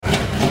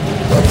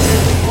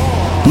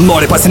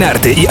Nori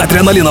pasinerti į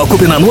adrenalino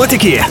kupiną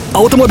nuotykį?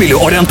 Automobilių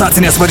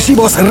orientacinės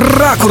varžybos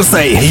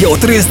RAKURSAI jau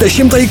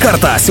 30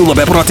 kartą siūlo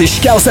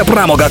beprotiškiausią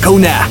pramogą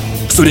Kaune.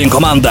 Surink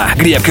komandą,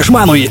 griebk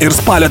išmanųjį ir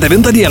spalio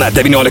 9 dieną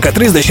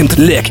 19:30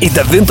 lėk į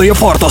 9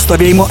 forto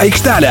stovėjimo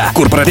aikštelę,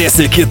 kur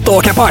pradėsi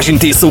kitokią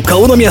pažintį su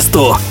Kauno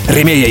miestu.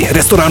 Rėmėjai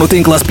restoranų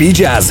tinklas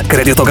P-Jazz,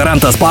 kredito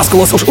garantas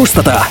paskolos už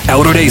užstatą,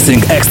 Euro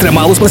Racing,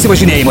 ekstremalūs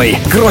pasivažinėjimai,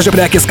 grožio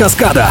prekės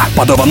Kaskada,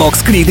 padovanok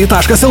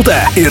skrydį.lt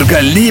ir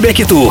galybė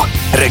kitų.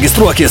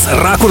 Registruokis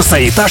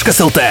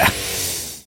rakursai.lt.